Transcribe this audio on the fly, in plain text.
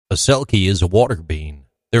A Selkie is a water being.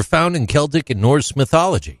 They're found in Celtic and Norse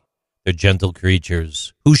mythology. They're gentle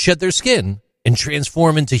creatures who shed their skin and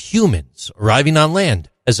transform into humans, arriving on land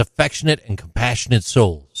as affectionate and compassionate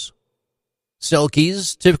souls.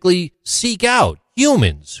 Selkies typically seek out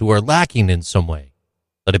humans who are lacking in some way.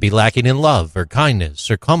 Let it be lacking in love or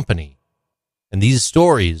kindness or company. And these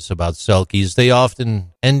stories about Selkies, they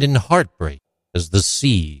often end in heartbreak, as the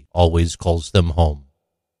sea always calls them home.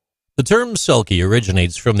 The term Selkie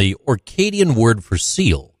originates from the Orcadian word for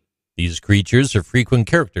seal. These creatures are frequent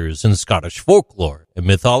characters in Scottish folklore and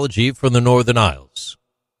mythology from the Northern Isles.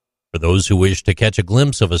 For those who wish to catch a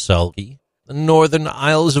glimpse of a Selkie, the Northern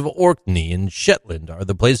Isles of Orkney and Shetland are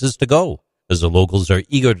the places to go, as the locals are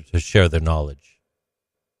eager to share their knowledge.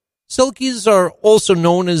 Selkies are also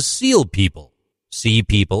known as seal people, sea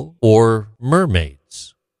people, or mermaids.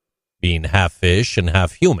 Being half fish and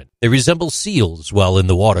half human, they resemble seals while in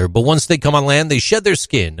the water, but once they come on land, they shed their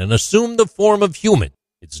skin and assume the form of human.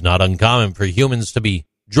 It's not uncommon for humans to be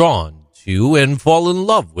drawn to and fall in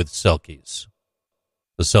love with Selkies.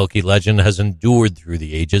 The Selkie legend has endured through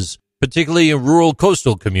the ages, particularly in rural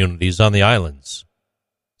coastal communities on the islands.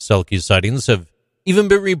 Selkie sightings have even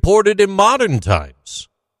been reported in modern times.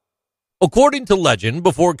 According to legend,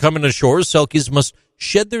 before coming ashore, Selkies must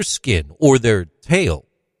shed their skin or their tail.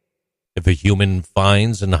 If a human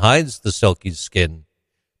finds and hides the Selkie's skin,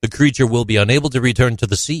 the creature will be unable to return to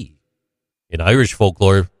the sea. In Irish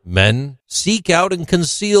folklore, men seek out and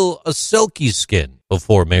conceal a Selkie skin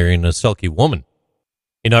before marrying a Selkie woman.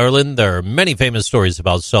 In Ireland, there are many famous stories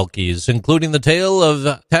about Selkies, including the tale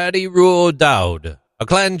of Taddy Ruodowd, a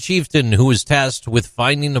clan chieftain who was tasked with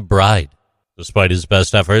finding a bride. Despite his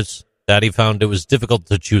best efforts, Taddy found it was difficult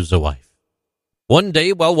to choose a wife. One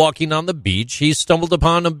day, while walking on the beach, he stumbled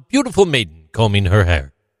upon a beautiful maiden combing her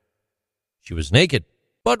hair. She was naked,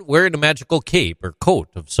 but wearing a magical cape or coat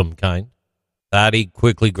of some kind. Thaddy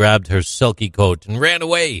quickly grabbed her Selkie coat and ran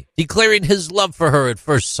away, declaring his love for her at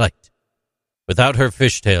first sight. Without her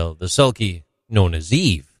fishtail, the Selkie, known as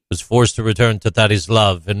Eve, was forced to return to Thaddy's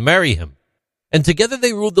love and marry him. And together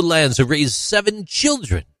they ruled the lands and raised 7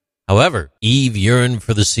 children. However, Eve yearned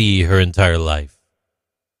for the sea her entire life.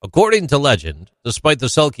 According to legend, despite the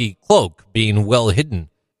Selkie cloak being well hidden,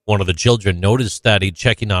 one of the children noticed Thaddy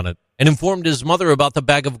checking on it and informed his mother about the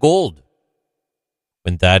bag of gold.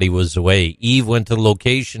 When Thaddy was away, Eve went to the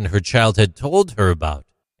location her child had told her about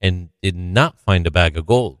and did not find a bag of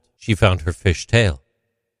gold. She found her fish tail.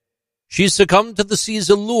 She succumbed to the sea's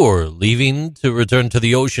allure, leaving to return to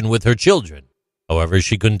the ocean with her children. However,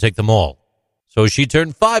 she couldn't take them all, so she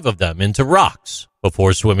turned 5 of them into rocks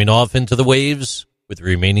before swimming off into the waves with the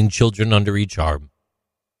remaining children under each arm.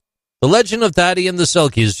 The legend of Thaddy and the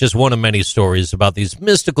Selkie is just one of many stories about these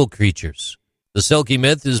mystical creatures. The Selkie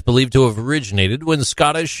myth is believed to have originated when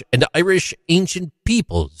Scottish and Irish ancient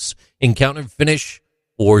peoples encountered Finnish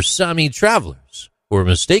or Sami travelers who were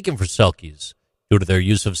mistaken for Selkies due to their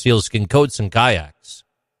use of sealskin coats and kayaks.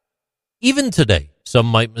 Even today, some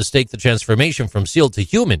might mistake the transformation from seal to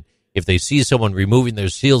human if they see someone removing their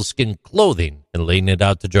sealskin clothing and laying it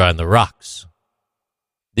out to dry on the rocks.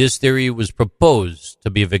 This theory was proposed to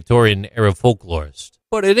be a Victorian-era folklorist,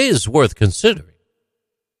 but it is worth considering.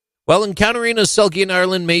 While encountering a Selkie in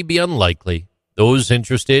Ireland may be unlikely, those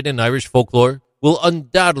interested in Irish folklore will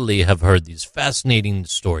undoubtedly have heard these fascinating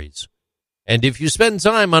stories. And if you spend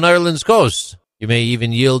time on Ireland's coast, you may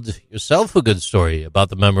even yield yourself a good story about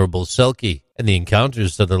the memorable Selkie and the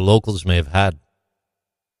encounters that the locals may have had.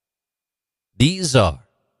 These are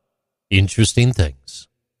Interesting Things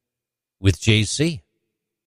with JC.